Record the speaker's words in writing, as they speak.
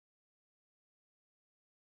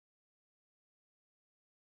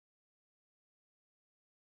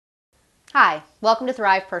Hi, welcome to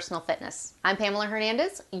Thrive Personal Fitness. I'm Pamela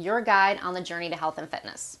Hernandez, your guide on the journey to health and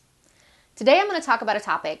fitness. Today I'm going to talk about a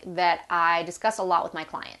topic that I discuss a lot with my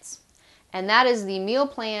clients, and that is the meal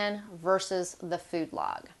plan versus the food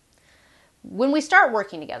log. When we start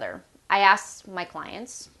working together, I ask my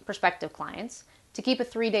clients, prospective clients, to keep a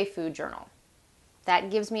 3-day food journal. That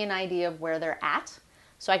gives me an idea of where they're at,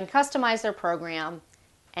 so I can customize their program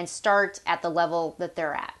and start at the level that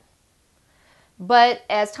they're at. But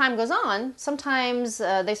as time goes on, sometimes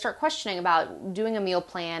they start questioning about doing a meal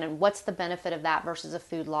plan and what's the benefit of that versus a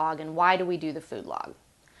food log and why do we do the food log.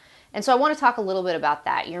 And so I want to talk a little bit about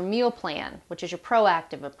that, your meal plan, which is your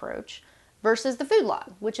proactive approach, versus the food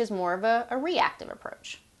log, which is more of a reactive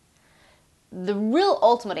approach. The real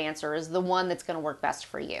ultimate answer is the one that's going to work best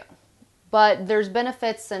for you. But there's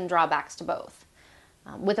benefits and drawbacks to both.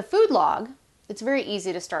 With a food log, it's very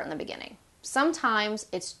easy to start in the beginning. Sometimes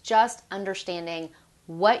it's just understanding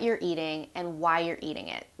what you're eating and why you're eating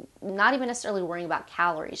it. Not even necessarily worrying about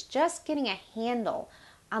calories, just getting a handle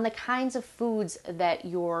on the kinds of foods that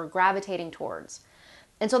you're gravitating towards.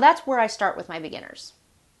 And so that's where I start with my beginners,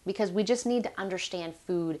 because we just need to understand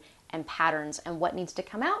food and patterns and what needs to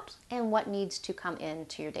come out and what needs to come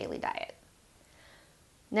into your daily diet.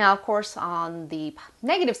 Now, of course, on the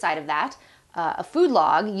negative side of that, a food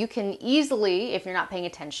log, you can easily, if you're not paying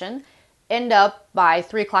attention, end up by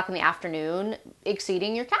 3 o'clock in the afternoon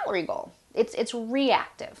exceeding your calorie goal. It's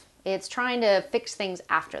reactive. It's trying to fix things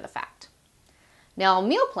after the fact. Now, a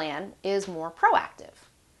meal plan is more proactive.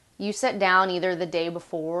 You sit down either the day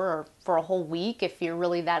before or for a whole week if you're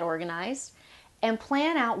really that organized and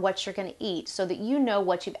plan out what you're going to eat so that you know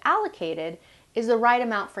what you've allocated is the right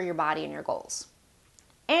amount for your body and your goals.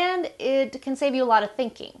 And it can save you a lot of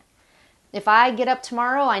thinking. If I get up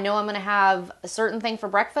tomorrow, I know I'm going to have a certain thing for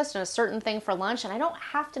breakfast and a certain thing for lunch, and I don't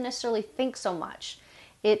have to necessarily think so much.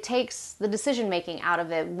 It takes the decision making out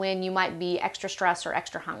of it when you might be extra stressed or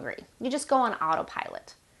extra hungry. You just go on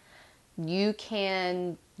autopilot. You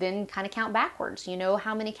can then kind of count backwards. You know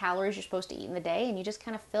how many calories you're supposed to eat in the day, and you just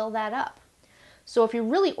kind of fill that up. So if you're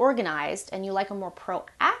really organized and you like a more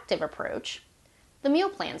proactive approach, the meal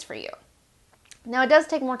plan's for you. Now, it does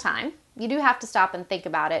take more time. You do have to stop and think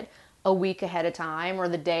about it a week ahead of time or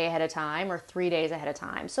the day ahead of time or 3 days ahead of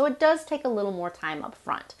time. So it does take a little more time up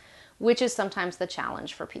front, which is sometimes the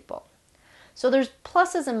challenge for people. So there's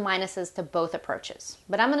pluses and minuses to both approaches.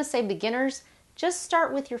 But I'm going to say beginners, just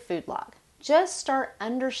start with your food log. Just start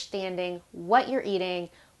understanding what you're eating,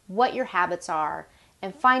 what your habits are,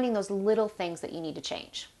 and finding those little things that you need to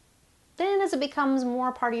change. Then as it becomes more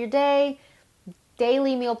a part of your day,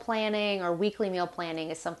 daily meal planning or weekly meal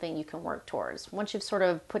planning is something you can work towards. Once you've sort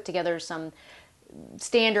of put together some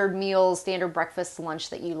standard meals, standard breakfast,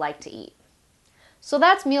 lunch that you like to eat. So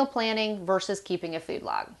that's meal planning versus keeping a food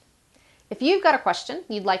log. If you've got a question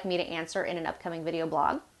you'd like me to answer in an upcoming video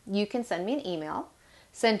blog, you can send me an email.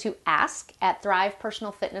 Send to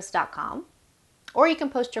ask@thrivepersonalfitness.com, or you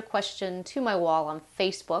can post your question to my wall on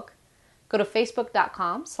Facebook. Go to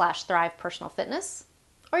facebook.com/thrivepersonalfitness,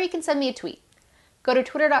 or you can send me a tweet. Go to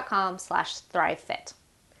twitter.com/thrivefit.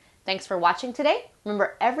 Thanks for watching today.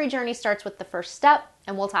 Remember, every journey starts with the first step,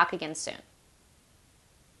 and we'll talk again soon.